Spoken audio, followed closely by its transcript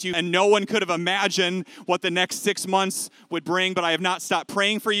and no one could have imagined what the next 6 months would bring, but I have not stopped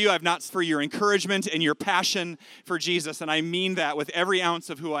praying for you. I've not for your encouragement and your passion for Jesus, and I mean that with every ounce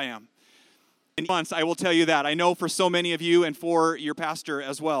of who I am. In months, I will tell you that. I know for so many of you and for your pastor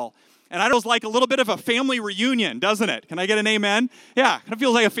as well. And I know it's like a little bit of a family reunion, doesn't it? Can I get an amen? Yeah, kind of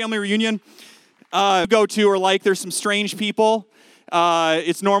feels like a family reunion. Go to or like there's some strange people.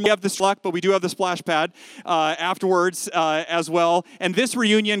 It's normal we have this luck, but we do have the splash pad afterwards as well. And this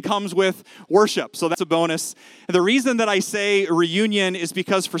reunion comes with worship, so that's a bonus. And the reason that I say reunion is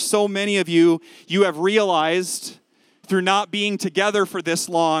because for so many of you, you have realized through not being together for this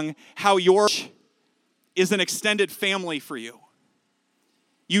long how your church is an extended family for you.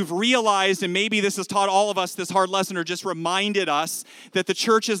 You've realized, and maybe this has taught all of us this hard lesson or just reminded us that the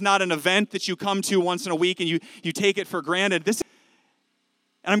church is not an event that you come to once in a week and you take it for granted.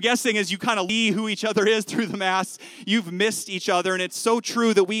 And I'm guessing as you kind of see who each other is through the Mass, you've missed each other. And it's so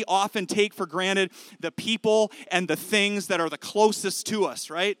true that we often take for granted the people and the things that are the closest to us,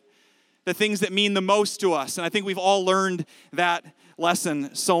 right? The things that mean the most to us. And I think we've all learned that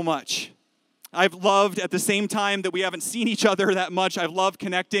lesson so much. I've loved, at the same time that we haven't seen each other that much, I've loved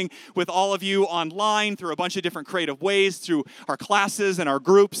connecting with all of you online through a bunch of different creative ways, through our classes and our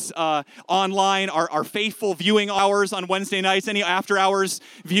groups online, our faithful viewing hours on Wednesday nights. Any after-hours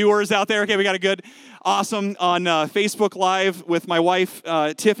viewers out there? Okay, we got a good, awesome on Facebook Live with my wife,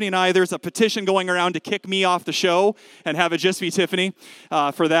 Tiffany and I. There's a petition going around to kick me off the show and have it just be Tiffany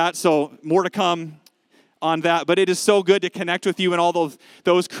for that. So more to come on that, but it is so good to connect with you in all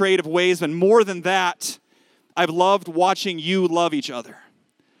those creative ways. And more than that, I've loved watching you love each other.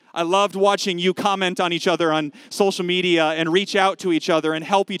 I loved watching you comment on each other on social media and reach out to each other and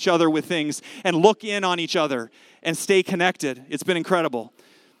help each other with things and look in on each other and stay connected. It's been incredible.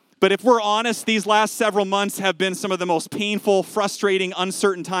 But if we're honest, these last several months have been some of the most painful, frustrating,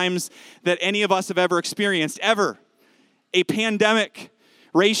 uncertain times that any of us have ever experienced, ever. A pandemic,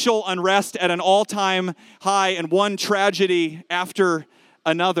 racial unrest at an all-time high, and one tragedy after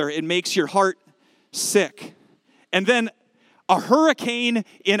another. It makes your heart sick. And then a hurricane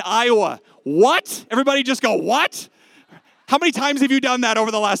in Iowa. What? Everybody just go, what? How many times have you done that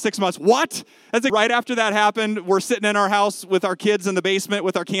over the last 6 months? What? That's like right after that happened, we're sitting in our house with our kids in the basement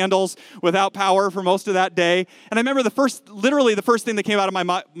with our candles without power for most of that day. And I remember the first thing that came out of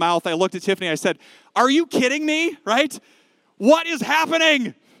my mouth, I looked at Tiffany, I said, "Are you kidding me?" Right? What is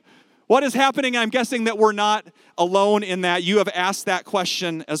happening? What is happening? I'm guessing that we're not alone in that. You have asked that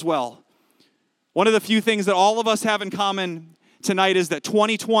question as well. One of the few things that all of us have in common tonight is that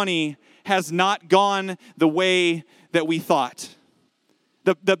 2020 has not gone the way that we thought.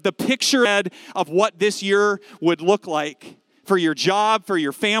 The picture of what this year would look like for your job, for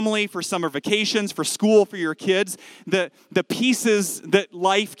your family, for summer vacations, for school, for your kids, the pieces that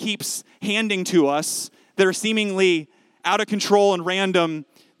life keeps handing to us that are seemingly out of control and random,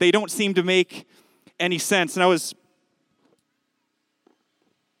 they don't seem to make any sense. And I was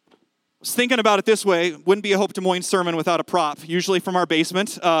thinking about it this way: wouldn't be a Hope Des Moines sermon without a prop, usually from our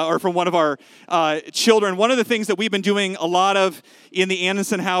basement or from one of our children. One of the things that we've been doing a lot of in the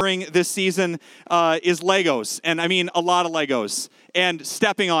Anderson house this season is Legos. And I mean a lot of Legos. And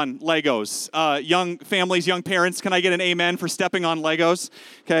stepping on Legos. Young families, young parents, can I get an amen for stepping on Legos?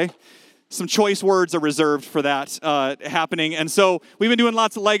 Okay. Some choice words are reserved for that happening. And so we've been doing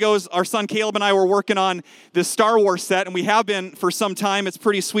lots of Legos. Our son Caleb and I were working on this Star Wars set, and we have been for some time. It's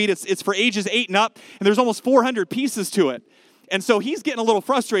pretty sweet. It's for ages 8 and up, and there's almost 400 pieces to it. And so he's getting a little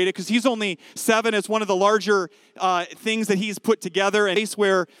frustrated because he's only 7. It's one of the larger things that he's put together, and a place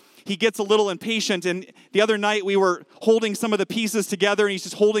where he gets a little impatient. And the other night we were holding some of the pieces together, and he's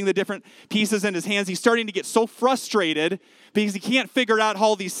just holding the different pieces in his hands. He's starting to get so frustrated because he can't figure out how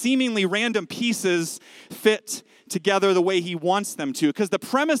all these seemingly random pieces fit together the way he wants them to. Because the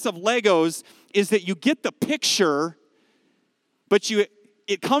premise of Legos is that you get the picture, but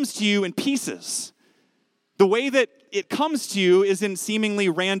it comes to you in pieces. The way that it comes to you is in seemingly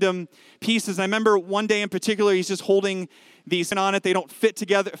random pieces. And I remember one day in particular, he's just holding these on it. They don't fit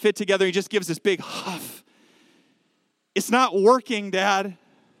together. He just gives this big huff. It's not working, Dad.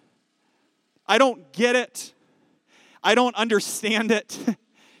 I don't get it. I don't understand it.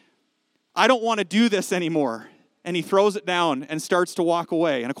 I don't want to do this anymore. And he throws it down and starts to walk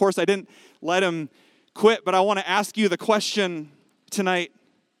away. And of course, I didn't let him quit, but I want to ask you the question tonight.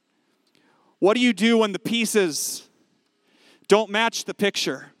 What do you do when the pieces don't match the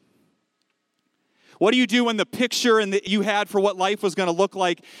picture? What do you do when the picture that you had for what life was going to look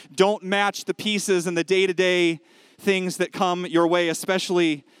like don't match the pieces and the day-to-day things that come your way,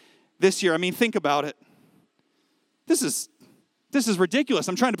 especially this year? I mean, think about it. This This is ridiculous.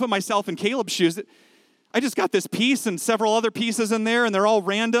 I'm trying to put myself in Caleb's shoes. I just got this piece and several other pieces in there, and they're all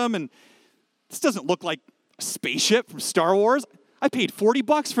random, and this doesn't look like a spaceship from Star Wars. I paid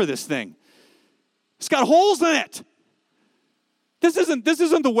 $40 for this thing. It's got holes in it. This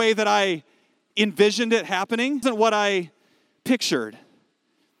isn't the way that I envisioned it happening. This isn't what I pictured.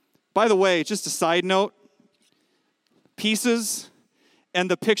 By the way, just a side note, pieces and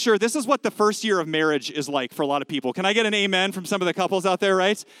the picture, this is what the first year of marriage is like for a lot of people. Can I get an amen from some of the couples out there,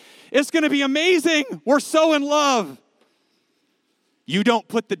 right? It's going to be amazing. We're so in love. You don't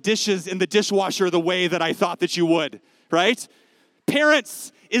put the dishes in the dishwasher the way that I thought that you would, right?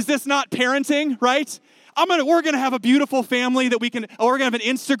 Parents, is this not parenting, right? We're going to have a beautiful family we're going to have an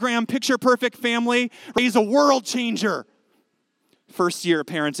Instagram picture perfect family, raise a world changer. First year of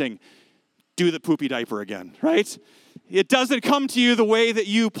parenting, do the poopy diaper again, right? It doesn't come to you the way that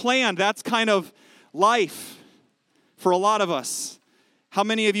you planned. That's kind of life for a lot of us. How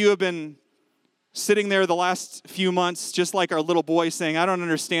many of you have been sitting there the last few months, just like our little boy saying, I don't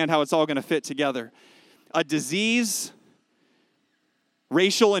understand how it's all going to fit together. A disease,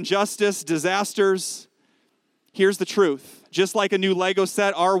 racial injustice, disasters. Here's the truth. Just like a new Lego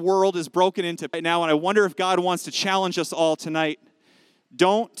set, our world is broken into right now, and I wonder if God wants to challenge us all tonight.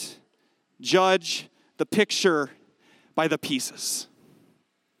 Don't judge the picture by the pieces.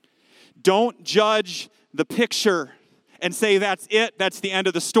 Don't judge the picture and say, that's it, that's the end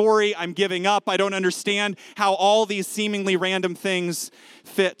of the story, I'm giving up, I don't understand how all these seemingly random things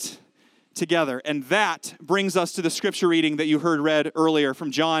fit together. And that brings us to the scripture reading that you heard read earlier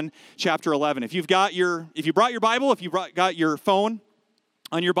from John chapter 11. If you brought your Bible, if you got your phone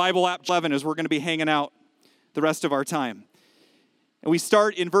on your Bible app, 11 is we're going to be hanging out the rest of our time. And we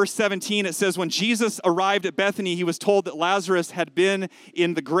start in verse 17. It says, when Jesus arrived at Bethany, he was told that Lazarus had been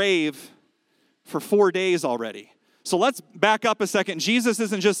in the grave for 4 days already. So let's back up a second. Jesus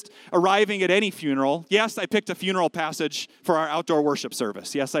isn't just arriving at any funeral. Yes, I picked a funeral passage for our outdoor worship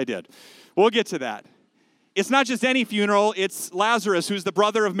service. Yes, I did. We'll get to that. It's not just any funeral. It's Lazarus, who's the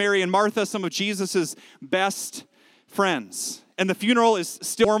brother of Mary and Martha, some of Jesus' best friends. And the funeral is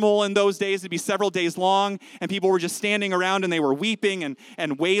still normal in those days. It'd be several days long, and people were just standing around, and they were weeping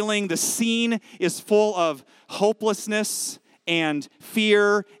and wailing. The scene is full of hopelessness and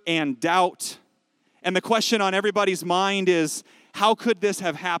fear and doubt. And the question on everybody's mind is, how could this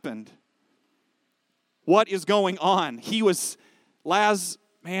have happened? What is going on? He was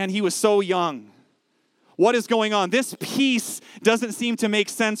so young. What is going on? This piece doesn't seem to make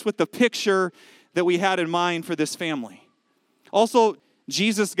sense with the picture that we had in mind for this family. Also,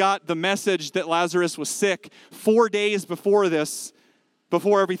 Jesus got the message that Lazarus was sick 4 days before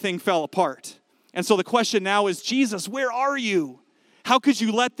everything fell apart. And so the question now is, Jesus, where are you? How could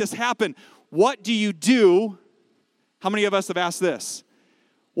you let this happen? What do you do? How many of us have asked this?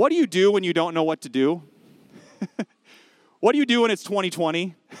 What do you do when you don't know what to do? What do you do when it's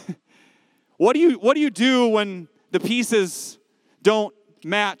 2020? What do you do when the pieces don't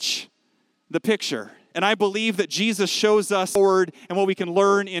match the picture? And I believe that Jesus shows us forward, and what we can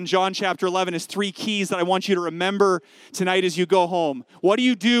learn in John chapter 11 is 3 keys that I want you to remember tonight as you go home. What do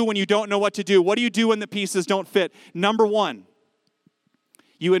you do when you don't know what to do? What do you do when the pieces don't fit? Number 1,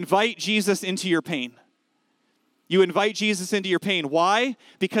 you invite Jesus into your pain. You invite Jesus into your pain. Why?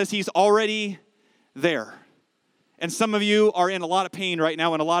 Because he's already there. And some of you are in a lot of pain right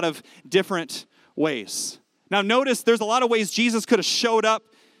now in a lot of different ways. Now notice there's a lot of ways Jesus could have showed up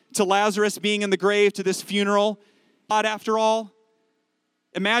to Lazarus being in the grave, to this funeral. God, after all,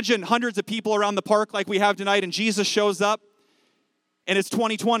 imagine hundreds of people around the park like we have tonight, and Jesus shows up, and it's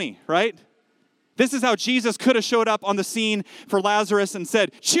 2020, right? This is how Jesus could have showed up on the scene for Lazarus and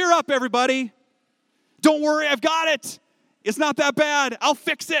said, cheer up, everybody. Don't worry, I've got it. It's not that bad. I'll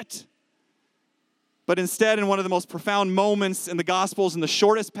fix it. But instead, in one of the most profound moments in the Gospels, in the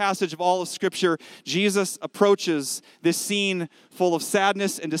shortest passage of all of Scripture, Jesus approaches this scene full of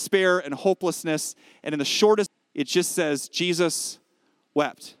sadness and despair and hopelessness. And in the shortest, it just says, Jesus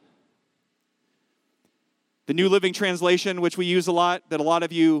wept. The New Living Translation, which we use a lot, that a lot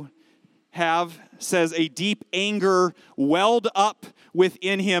of you have, says, a deep anger welled up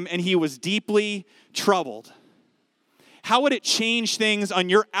within him, and he was deeply troubled. How would it change things on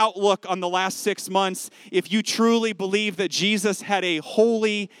your outlook on the last 6 months if you truly believe that Jesus had a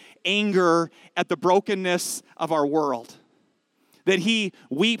holy anger at the brokenness of our world? That he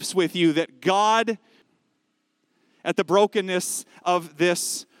weeps with you, that God at the brokenness of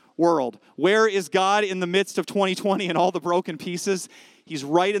this world. Where is God in the midst of 2020 and all the broken pieces? He's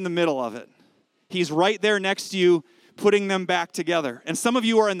right in the middle of it. He's right there next to you, putting them back together. And some of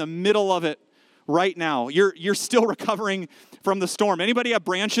you are in the middle of it right now. You're still recovering from the storm. Anybody have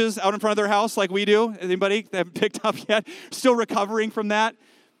branches out in front of their house like we do? Anybody that haven't picked up yet? Still recovering from that?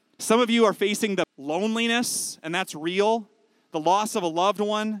 Some of you are facing the loneliness, and that's real. The loss of a loved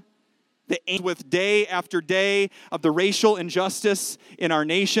one. The angst with day after day of the racial injustice in our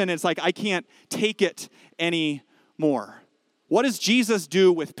nation. It's like, I can't take it anymore. What does Jesus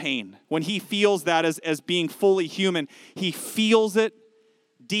do with pain when he feels that as being fully human? He feels it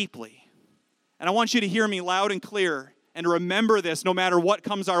deeply. And I want you to hear me loud and clear and remember this no matter what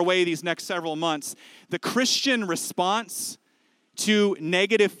comes our way these next several months. The Christian response to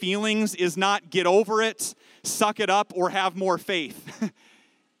negative feelings is not get over it, suck it up, or have more faith.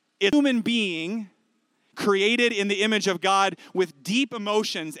 It's a human being created in the image of God with deep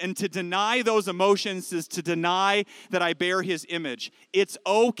emotions, and to deny those emotions is to deny that I bear his image. It's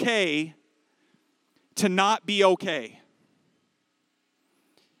okay to not be okay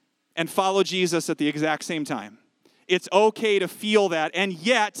and follow Jesus at the exact same time. It's okay to feel that, and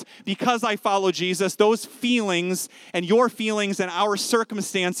yet, because I follow Jesus, those feelings and your feelings and our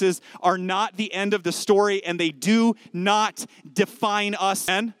circumstances are not the end of the story, and they do not define us.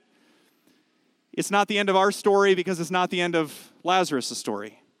 And it's not the end of our story because it's not the end of Lazarus'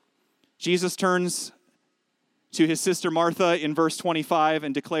 story. Jesus turns to his sister Martha in verse 25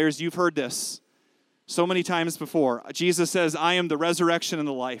 and declares, you've heard this so many times before. Jesus says, I am the resurrection and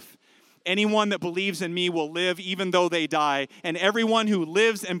the life. Anyone that believes in me will live even though they die, and everyone who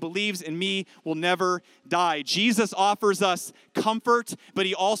lives and believes in me will never die. Jesus offers us comfort, but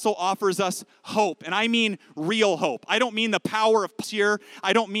he also offers us hope, and I mean real hope. I don't mean the power of cheer.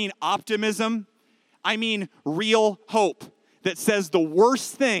 I don't mean optimism. I mean real hope that says the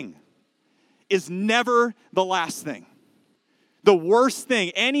worst thing is never the last thing. The worst thing,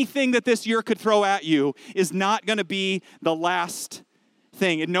 anything that this year could throw at you, is not going to be the last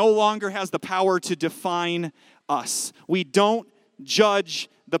thing. It no longer has the power to define us. We don't judge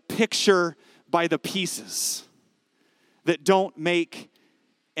the picture by the pieces that don't make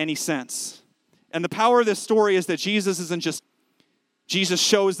any sense. And the power of this story is that Jesus isn't just, Jesus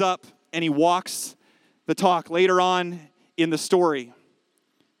shows up and he walks the talk. Later on in the story,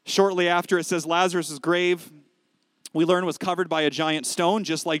 shortly after, it says Lazarus' grave, we learn, was covered by a giant stone,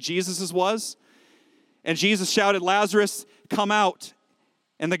 just like Jesus's was. And Jesus shouted, Lazarus, come out.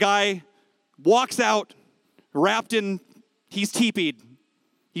 And the guy walks out he's teepeed.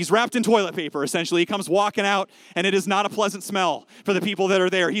 He's wrapped in toilet paper, essentially. He comes walking out, and it is not a pleasant smell for the people that are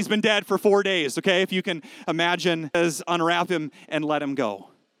there. He's been dead for 4 days, okay? If you can imagine, as unwrap him and let him go.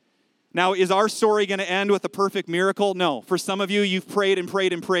 Now, is our story going to end with a perfect miracle? No. For some of you, you've prayed and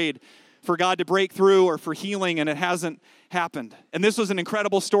prayed and prayed for God to break through or for healing, and it hasn't happened. And this was an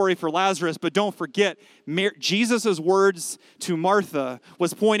incredible story for Lazarus, but don't forget, Jesus' words to Martha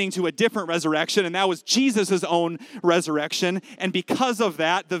was pointing to a different resurrection, and that was Jesus' own resurrection. And because of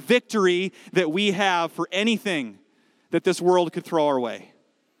that, the victory that we have for anything that this world could throw our way.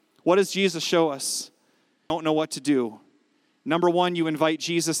 What does Jesus show us? Don't know what to do. Number one, you invite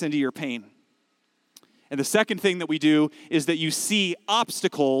Jesus into your pain. And the second thing that we do is that you see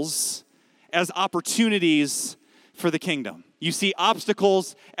obstacles as opportunities for the kingdom. You see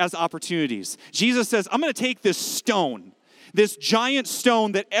obstacles as opportunities. Jesus says, I'm going to take this stone, this giant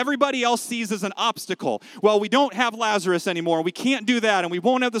stone that everybody else sees as an obstacle. Well, we don't have Lazarus anymore. We can't do that, and we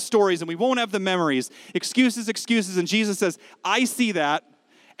won't have the stories, and we won't have the memories. Excuses. And Jesus says, I see that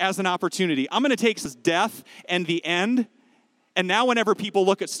as an opportunity. I'm going to take his death and the end. And now whenever people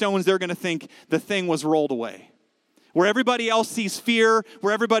look at stones, they're going to think the thing was rolled away. Where everybody else sees fear,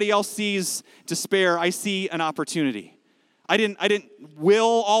 where everybody else sees despair, I see an opportunity. I didn't will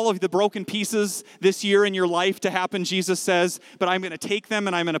all of the broken pieces this year in your life to happen, Jesus says, but I'm going to take them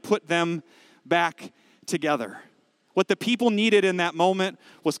and I'm going to put them back together. What the people needed in that moment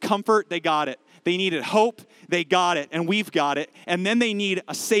was comfort. They got it. They needed hope. They got it. And we've got it. And then they need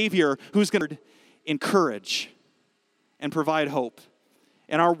a Savior who's going to encourage and provide hope.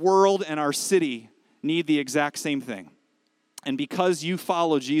 And our world and our city need the exact same thing. And because you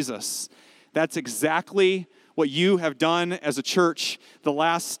follow Jesus, that's exactly what you have done as a church the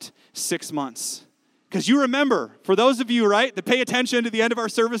last 6 months. Because you remember, for those of you, right, that pay attention to the end of our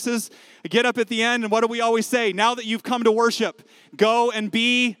services, get up at the end, and what do we always say? Now that you've come to worship, go and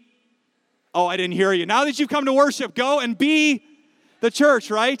be, oh, I didn't hear you. Now that you've come to worship, go and be the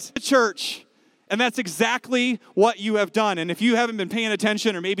church, right? The church. And that's exactly what you have done. And if you haven't been paying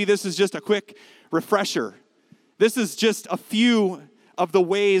attention, or maybe this is just a quick refresher, this is just a few of the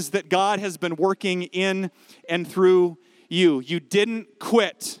ways that God has been working in and through you. You didn't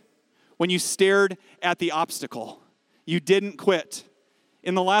quit when you stared at the obstacle. You didn't quit.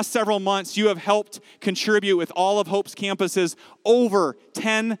 In the last several months, you have helped contribute with all of Hope's campuses over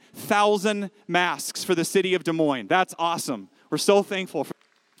 10,000 masks for the city of Des Moines. That's awesome. We're so thankful.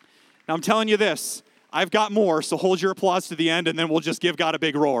 Now, I'm telling you this. I've got more, so hold your applause to the end, and then we'll just give God a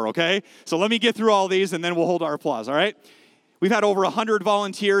big roar, okay? So let me get through all these, and then we'll hold our applause, all right? We've had over 100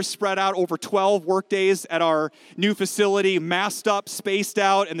 volunteers spread out over 12 work days at our new facility, masked up, spaced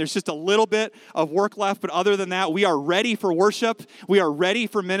out, and there's just a little bit of work left. But other than that, we are ready for worship. We are ready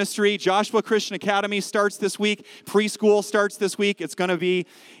for ministry. Joshua Christian Academy starts this week. Preschool starts this week. It's going to be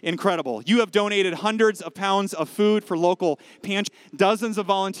incredible. You have donated hundreds of pounds of food for local pantries. Dozens of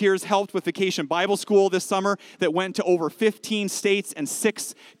volunteers helped with Vacation Bible School this summer that went to over 15 states and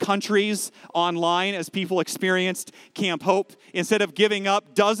 6 countries online as people experienced Camp Hope. Instead of giving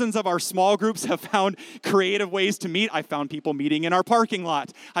up, dozens of our small groups have found creative ways to meet. I found people meeting in our parking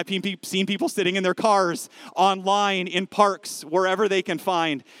lot. I've seen people sitting in their cars, online, in parks, wherever they can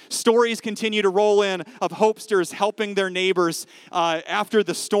find. Stories continue to roll in of Hopesters helping their neighbors after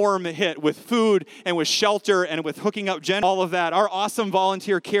the storm hit with food and with shelter and with hooking up all of that. Our awesome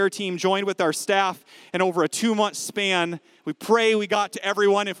volunteer care team joined with our staff, and over a 2-month span, we pray we got to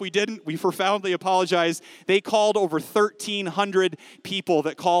everyone. If we didn't, we profoundly apologize. They called over 1,300 people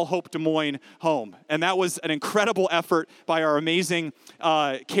that call Hope Des Moines home. And that was an incredible effort by our amazing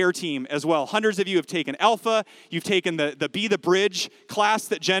care team as well. Hundreds of you have taken Alpha. You've taken the Be the Bridge class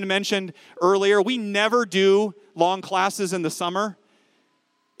that Jen mentioned earlier. We never do long classes in the summer.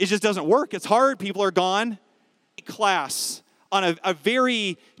 It just doesn't work. It's hard. People are gone. Class on a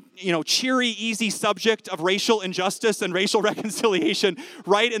very cheery, easy subject of racial injustice and racial reconciliation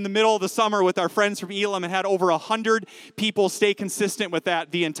right in the middle of the summer with our friends from Elam, and had over 100 people stay consistent with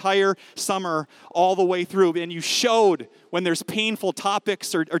that the entire summer all the way through. And you showed when there's painful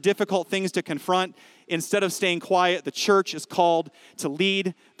topics or difficult things to confront, instead of staying quiet, the church is called to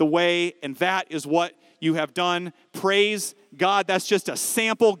lead the way, and that is what you have done. Praise God. That's just a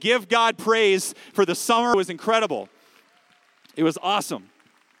sample. Give God praise for the summer. It was incredible. It was awesome.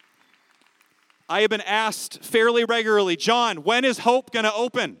 I have been asked fairly regularly, John, when is Hope going to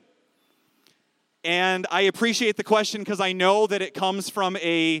open? And I appreciate the question because I know that it comes from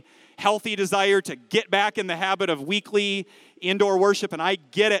a healthy desire to get back in the habit of weekly indoor worship, and I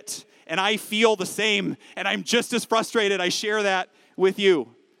get it, and I feel the same, and I'm just as frustrated. I share that with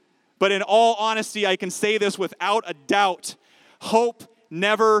you. But in all honesty, I can say this without a doubt. Hope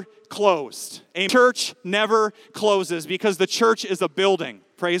never closed. A church never closes because the church is a building.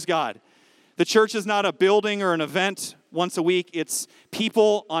 Praise God. The church is not a building or an event once a week. It's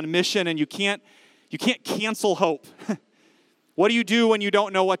people on mission, and you can't cancel hope. What do you do when you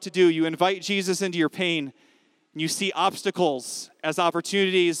don't know what to do? You invite Jesus into your pain, and you see obstacles as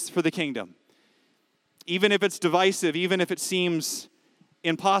opportunities for the kingdom. Even if it's divisive, even if it seems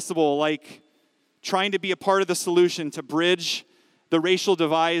impossible, like trying to be a part of the solution to bridge the racial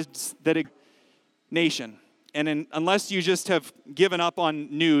divides that nation. And unless you just have given up on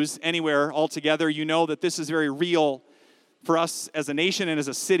news anywhere altogether, you know that this is very real for us as a nation and as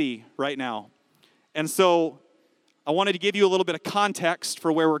a city right now. And so I wanted to give you a little bit of context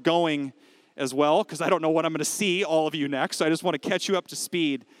for where we're going as well, because I don't know what I'm going to see all of you next, so I just want to catch you up to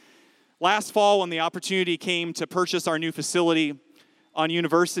speed. Last fall, when the opportunity came to purchase our new facility on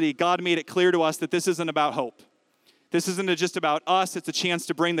University, God made it clear to us that this isn't about hope. This isn't just about us. It's a chance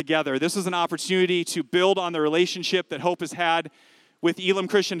to bring together. This is an opportunity to build on the relationship that Hope has had with Elam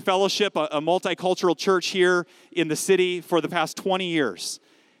Christian Fellowship, a multicultural church here in the city for the past 20 years.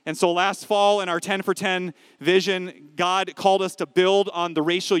 And so last fall in our 10 for 10 vision, God called us to build on the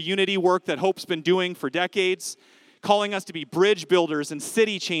racial unity work that Hope's been doing for decades, calling us to be bridge builders and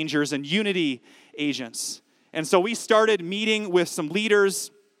city changers and unity agents. And so we started meeting with some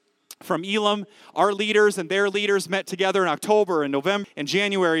leaders from Elam. Our leaders and their leaders met together in October and November and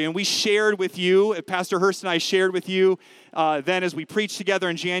January, and we shared with you, Pastor Hurst and I shared with you then as we preached together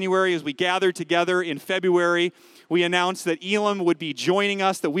in January, as we gathered together in February, we announced that Elam would be joining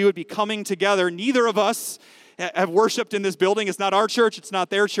us, that we would be coming together. Neither of us have worshiped in this building. It's not our church, it's not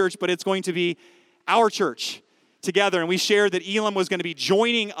their church, but it's going to be our church together. And we shared that Elam was going to be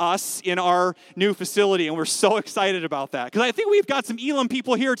joining us in our new facility, and we're so excited about that. Because I think we've got some Elam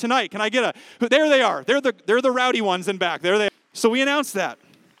people here tonight. Can I get there they are. They're the rowdy ones in back. There they are. So we announced that.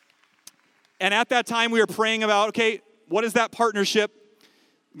 And at that time, we were praying about, okay, what is that partnership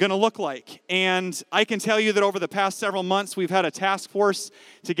going to look like? And I can tell you that over the past several months, we've had a task force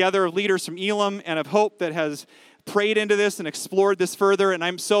together of leaders from Elam and of Hope that has prayed into this and explored this further. And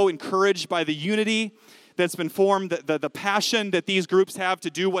I'm so encouraged by the unity that's been formed, the passion that these groups have to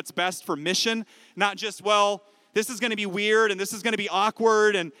do what's best for mission. Not just, well, this is going to be weird and this is going to be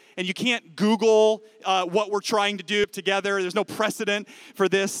awkward and you can't Google what we're trying to do together. There's no precedent for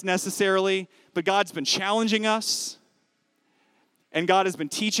this necessarily. But God's been challenging us and God has been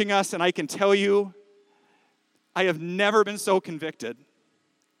teaching us, and I can tell you, I have never been so convicted.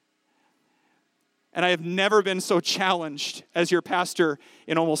 And I have never been so challenged as your pastor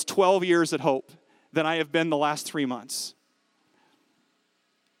in almost 12 years at Hope than I have been the last 3 months.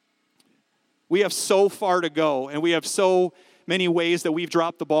 We have so far to go, and we have so many ways that we've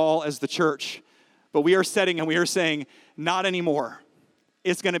dropped the ball as the church. But we are setting and we are saying, not anymore.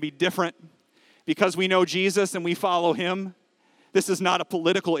 It's going to be different because we know Jesus and we follow him. This is not a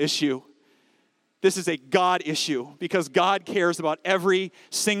political issue. This is a God issue because God cares about every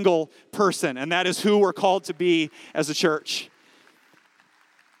single person, and that is who we're called to be as a church.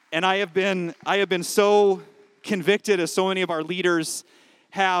 And I have been so convicted, as so many of our leaders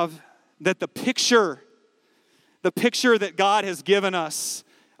have, that the picture that God has given us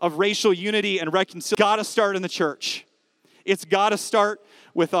of racial unity and reconciliation got to start in the church. It's got to start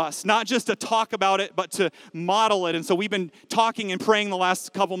with us, not just to talk about it, but to model it. And so we've been talking and praying the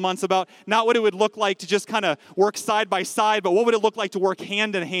last couple months about not what it would look like to just kind of work side by side, but what would it look like to work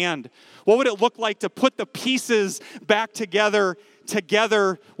hand in hand? What would it look like to put the pieces back together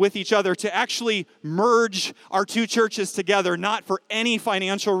with each other, to actually merge our two churches together, not for any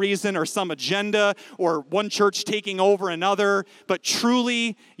financial reason or some agenda or one church taking over another, but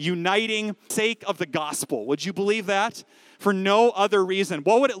truly uniting for the sake of the gospel. Would you believe that? For no other reason.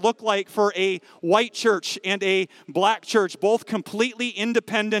 What would it look like for a white church and a black church, both completely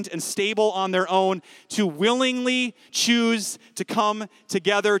independent and stable on their own, to willingly choose to come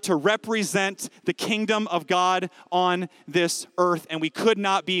together to represent the kingdom of God on this earth? And we could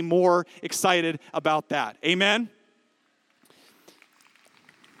not be more excited about that. Amen?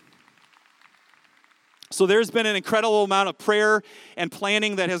 So there's been an incredible amount of prayer and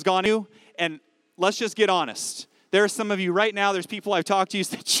planning that has gone into, and let's just get honest. There are some of you right now, there's people I've talked to who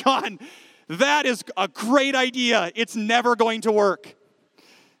say, John, that is a great idea. It's never going to work.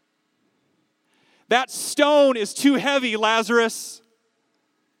 That stone is too heavy, Lazarus.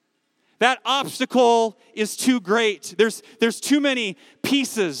 That obstacle is too great. There's too many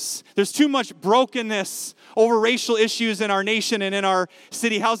pieces. There's too much brokenness over racial issues in our nation and in our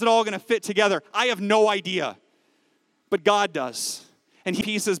city. How's it all going to fit together? I have no idea, but God does. And he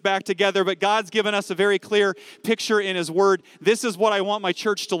pieces back together, but God's given us a very clear picture in his word. This is what I want my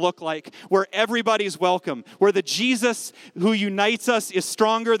church to look like, where everybody's welcome, where the Jesus who unites us is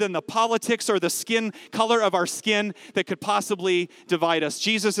stronger than the politics or the skin color of our skin that could possibly divide us.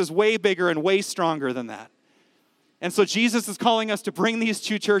 Jesus is way bigger and way stronger than that. And so Jesus is calling us to bring these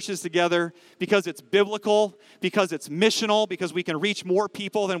two churches together because it's biblical, because it's missional, because we can reach more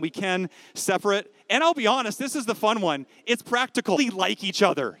people than we can separate. And I'll be honest, this is the fun one. It's practical. We like each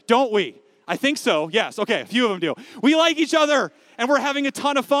other, don't we? I think so. Yes. Okay, a few of them do. We like each other, and we're having a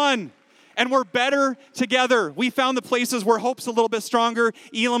ton of fun. And we're better together. We found the places where Hope's a little bit stronger,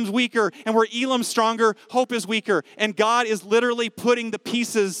 Elam's weaker, and where Elam's stronger, Hope is weaker. And God is literally putting the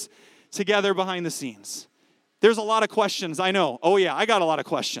pieces together behind the scenes. There's a lot of questions, I know. Oh yeah, I got a lot of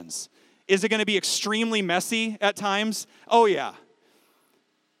questions. Is it going to be extremely messy at times? Oh yeah.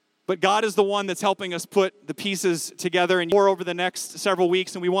 But God is the one that's helping us put the pieces together and more over the next several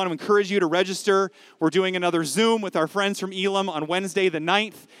weeks, and we want to encourage you to register. We're doing another Zoom with our friends from Elam on Wednesday the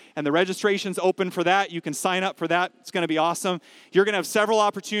 9th, and the registration's open for that. You can sign up for that. It's going to be awesome. You're going to have several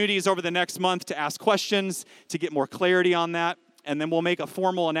opportunities over the next month to ask questions, to get more clarity on that. And then we'll make a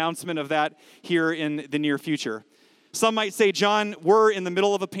formal announcement of that here in the near future. Some might say, John, we're in the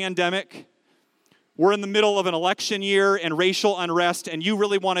middle of a pandemic. We're in the middle of an election year and racial unrest, and you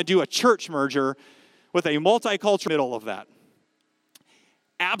really want to do a church merger with a multicultural middle of that.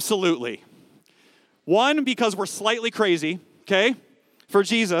 Absolutely. One, because we're slightly crazy, okay, for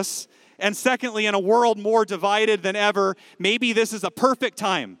Jesus. And secondly, in a world more divided than ever, maybe this is a perfect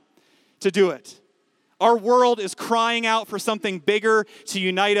time to do it. Our world is crying out for something bigger to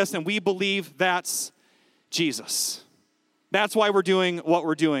unite us, and we believe that's Jesus. That's why we're doing what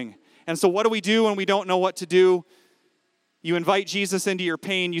we're doing. And so what do we do when we don't know what to do? You invite Jesus into your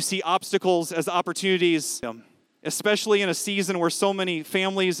pain. You see obstacles as opportunities, especially in a season where so many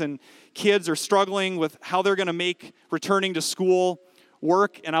families and kids are struggling with how they're going to make returning to school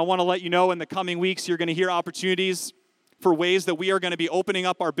work. And I want to let you know in the coming weeks, you're going to hear opportunities for ways that we are going to be opening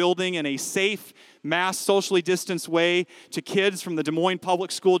up our building in a safe, mass, socially distanced way to kids from the Des Moines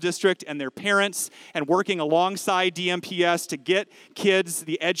Public School District and their parents, and working alongside DMPS to get kids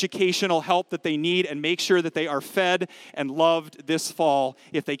the educational help that they need and make sure that they are fed and loved this fall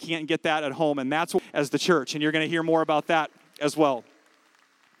if they can't get that at home. And that's as the church, and you're going to hear more about that as well.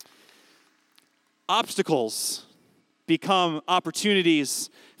 Obstacles become opportunities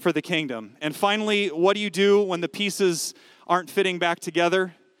for the kingdom. And finally, what do you do when the pieces aren't fitting back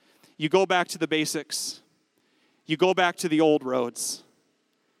together? You go back to the basics. You go back to the old roads.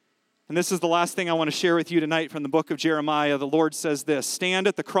 And this is the last thing I want to share with you tonight from the book of Jeremiah. The Lord says this: stand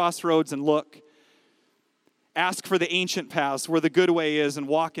at the crossroads and look. Ask for the ancient paths where the good way is and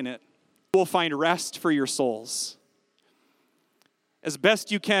walk in it. You will find rest for your souls. As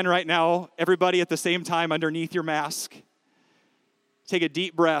best you can right now, everybody at the same time underneath your mask, take a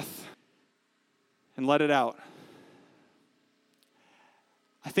deep breath and let it out.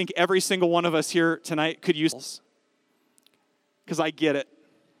 I think every single one of us here tonight could use this, because I get it.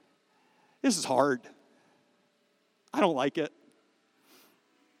 This is hard. I don't like it.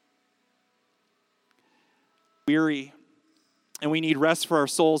 Weary, and we need rest for our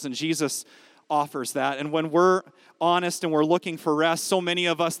souls, and Jesus offers that. And when we're honest and we're looking for rest, so many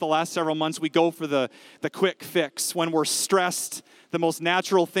of us the last several months, we go for the quick fix. When we're stressed, the most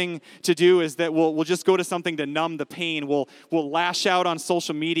natural thing to do is that we'll just go to something to numb the pain. We'll lash out on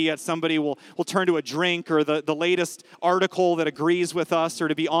social media at somebody. We'll turn to a drink or the latest article that agrees with us. Or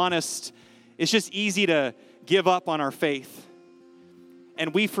to be honest, it's just easy to give up on our faith.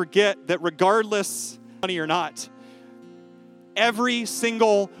 And we forget that regardless, money or not, every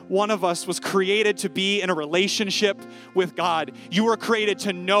single one of us was created to be in a relationship with God. You were created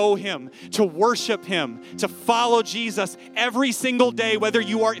to know Him, to worship Him, to follow Jesus every single day, whether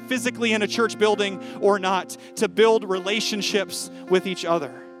you are physically in a church building or not, to build relationships with each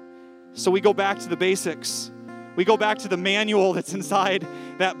other. So we go back to the basics. We go back to the manual that's inside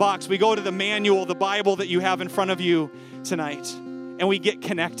that box. We go to the manual, the Bible that you have in front of you tonight, and we get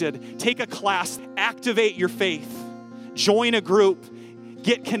connected. Take a class, activate your faith. Join a group,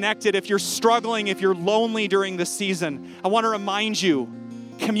 get connected. If you're struggling, if you're lonely during this season, I want to remind you,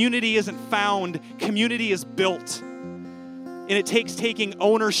 community isn't found, community is built. And it takes taking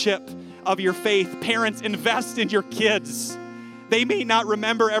ownership of your faith. Parents, invest in your kids. They may not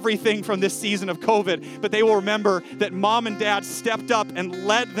remember everything from this season of COVID, but they will remember that mom and dad stepped up and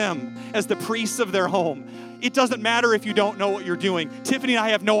led them as the priests of their home. It doesn't matter if you don't know what you're doing. Tiffany and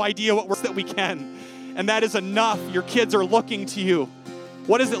I have no idea what that we can. And that is enough. Your kids are looking to you.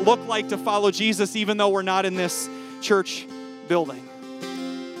 What does it look like to follow Jesus even though we're not in this church building?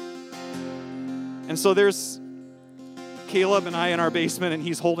 And so there's Caleb and I in our basement, and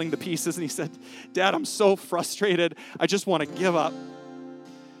he's holding the pieces, and he said, Dad, I'm so frustrated. I just want to give up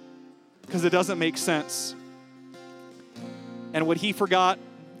because it doesn't make sense. And what he forgot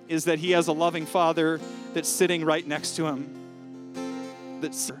is that he has a loving father that's sitting right next to him,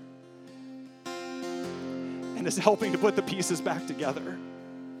 that's and is helping to put the pieces back together.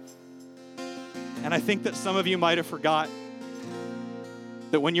 And I think that some of you might have forgot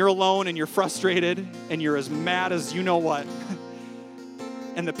that when you're alone and you're frustrated and you're as mad as you know what,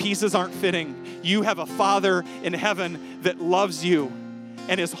 and the pieces aren't fitting, you have a Father in heaven that loves you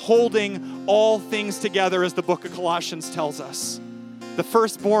and is holding all things together, as the book of Colossians tells us. The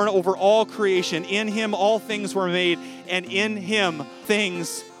firstborn over all creation. In Him all things were made, and in Him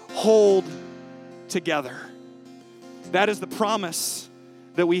things hold together. That is the promise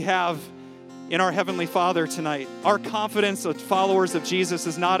that we have in our Heavenly Father tonight. Our confidence as followers of Jesus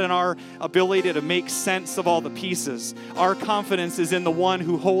is not in our ability to make sense of all the pieces. Our confidence is in the one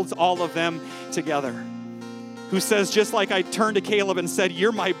who holds all of them together. Who says, just like I turned to Caleb and said,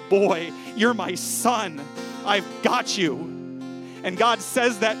 you're my boy, you're my son, I've got you. And God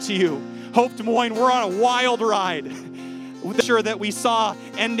says that to you. Hope Des Moines, we're on a wild ride. The picture that we saw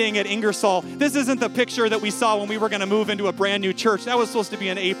ending at Ingersoll, this isn't the picture that we saw when we were going to move into a brand new church. That was supposed to be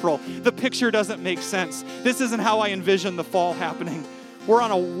in April. The picture doesn't make sense. This isn't how I envision the fall happening. We're on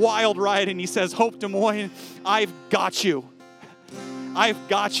a wild ride, and He says, Hope Des Moines, I've got you. I've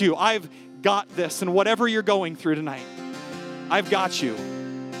got you. I've got this. And whatever you're going through tonight, I've got you.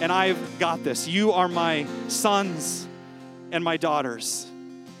 And I've got this. You are my sons and my daughters.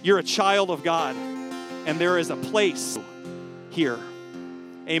 You're a child of God, and there is a place here.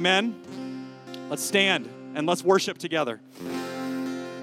 Amen. Let's stand and let's worship together.